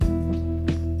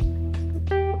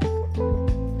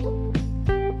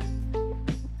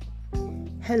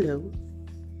Hello,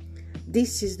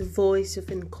 this is the voice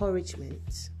of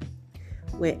encouragement.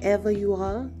 Wherever you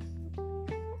are,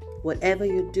 whatever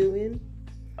you're doing,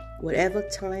 whatever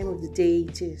time of the day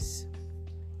it is,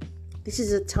 this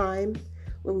is a time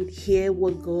when we hear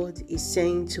what God is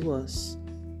saying to us.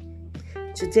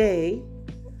 Today,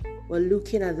 we're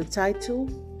looking at the title,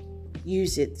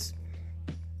 Use It.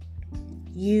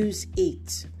 Use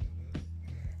it.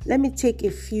 Let me take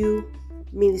a few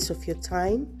minutes of your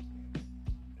time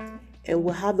and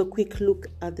we'll have a quick look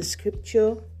at the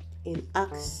scripture in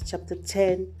Acts chapter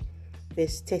 10,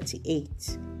 verse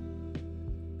 38.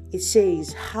 It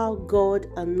says, how God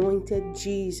anointed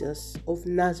Jesus of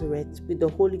Nazareth with the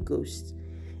Holy Ghost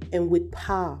and with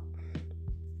power,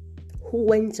 who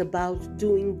went about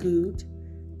doing good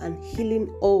and healing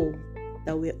all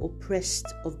that were oppressed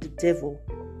of the devil,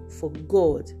 for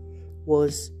God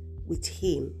was with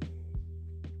him.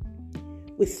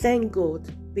 We thank God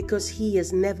because he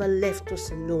has never left us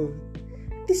alone.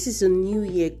 This is a new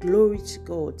year, glory to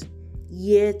God,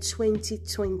 year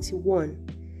 2021.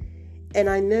 And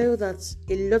I know that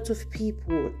a lot of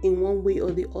people in one way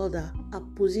or the other are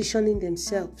positioning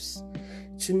themselves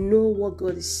to know what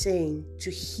God is saying,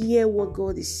 to hear what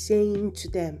God is saying to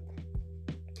them.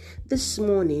 This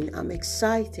morning, I'm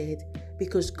excited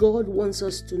because God wants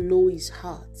us to know his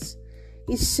heart.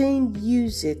 He's saying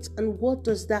use it. And what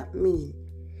does that mean?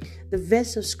 The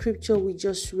verse of scripture we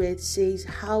just read says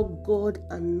how God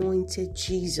anointed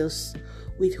Jesus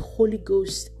with Holy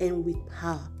Ghost and with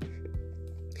power.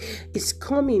 It's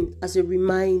coming as a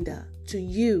reminder to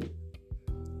you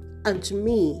and to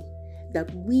me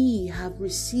that we have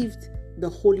received the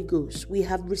Holy Ghost. We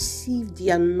have received the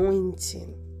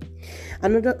anointing.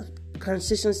 Another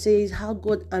translation says how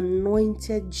God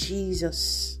anointed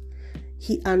Jesus.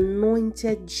 He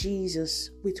anointed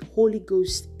Jesus with Holy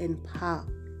Ghost and power.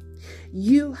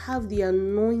 You have the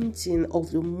anointing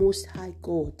of the Most High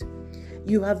God.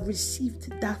 You have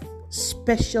received that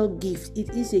special gift.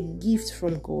 It is a gift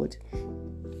from God.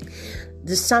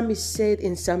 The psalmist said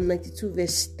in Psalm 92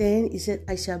 verse 10, he said,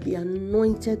 I shall be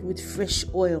anointed with fresh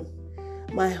oil.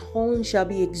 My horn shall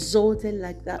be exalted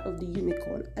like that of the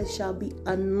unicorn. I shall be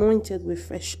anointed with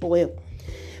fresh oil.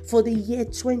 For the year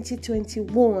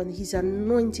 2021, his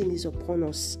anointing is upon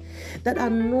us. That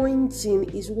anointing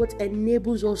is what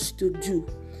enables us to do.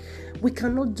 We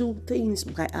cannot do things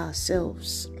by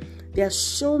ourselves. There are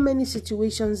so many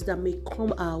situations that may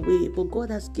come our way, but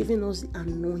God has given us the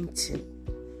anointing.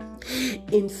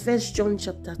 In 1 John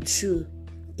chapter 2,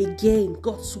 again,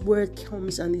 God's word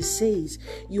comes and it says,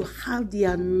 you have the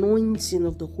anointing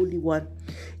of the Holy One.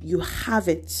 You have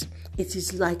it. It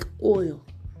is like oil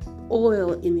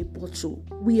in a bottle.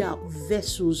 We are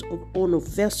vessels of honor,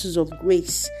 vessels of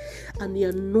grace, and the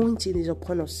anointing is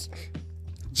upon us.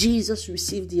 Jesus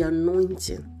received the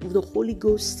anointing of the Holy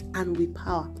Ghost and with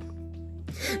power.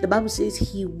 The Bible says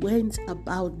he went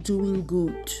about doing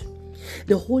good.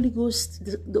 The Holy Ghost,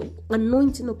 the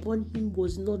anointing upon him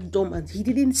was not dormant. He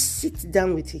didn't sit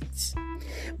down with it,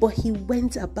 but he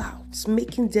went about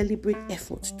making deliberate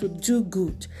efforts to do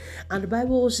good. And the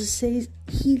Bible also says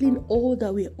healing all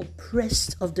that were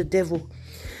oppressed of the devil.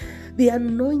 The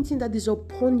anointing that is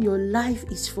upon your life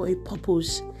is for a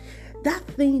purpose. That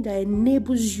thing that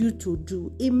enables you to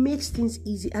do, it makes things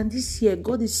easy. And this year,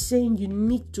 God is saying you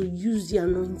need to use the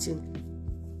anointing.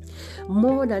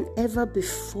 More than ever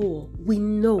before, we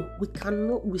know we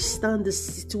cannot withstand the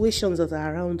situations that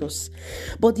are around us.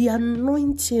 But the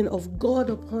anointing of God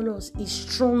upon us is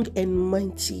strong and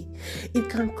mighty. It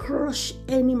can crush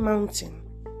any mountain.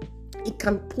 It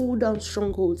can pull down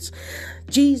strongholds.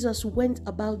 Jesus went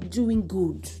about doing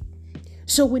good.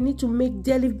 So we need to make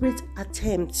deliberate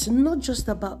attempts, not just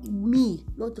about me,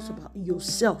 not just about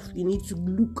yourself. You need to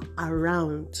look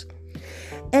around.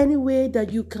 Any way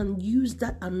that you can use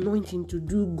that anointing to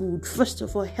do good, first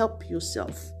of all, help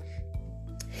yourself.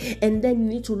 And then you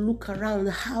need to look around.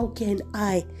 How can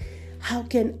I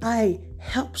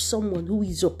help someone who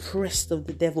is oppressed of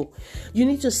the devil? You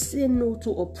need to say no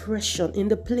to oppression in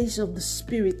the place of the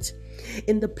spirit,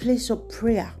 in the place of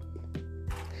prayer.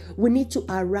 We need to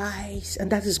arise,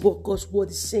 and that is what God's word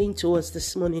is saying to us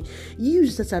this morning.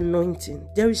 Use that anointing.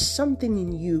 There is something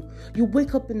in you. You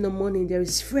wake up in the morning, there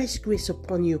is fresh grace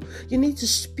upon you. You need to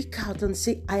speak out and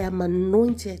say, I am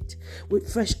anointed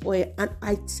with fresh oil, and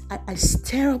I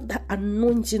stir up that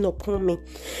anointing upon me,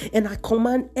 and I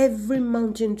command every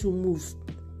mountain to move.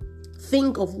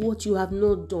 Think of what you have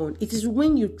not done. It is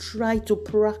when you try to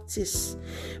practice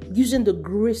using the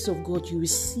grace of God, you will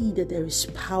see that there is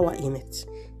power in it.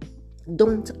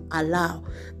 Don't allow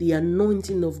the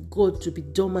anointing of God to be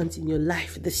dormant in your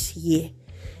life this year.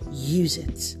 use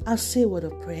it. I'll say a word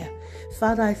of prayer.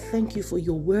 Father, I thank you for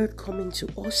your word coming to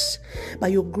us. By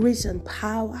your grace and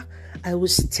power, I will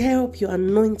stir up your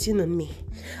anointing on me.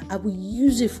 I will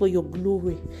use it for your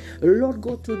glory. Lord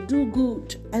God, to do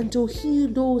good and to heal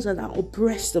those that are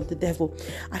oppressed of the devil.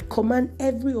 I command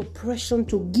every oppression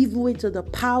to give way to the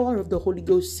power of the Holy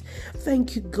Ghost.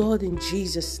 Thank you, God, in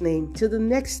Jesus' name. Till the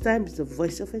next time, it's the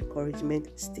voice of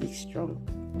encouragement. Stay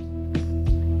strong.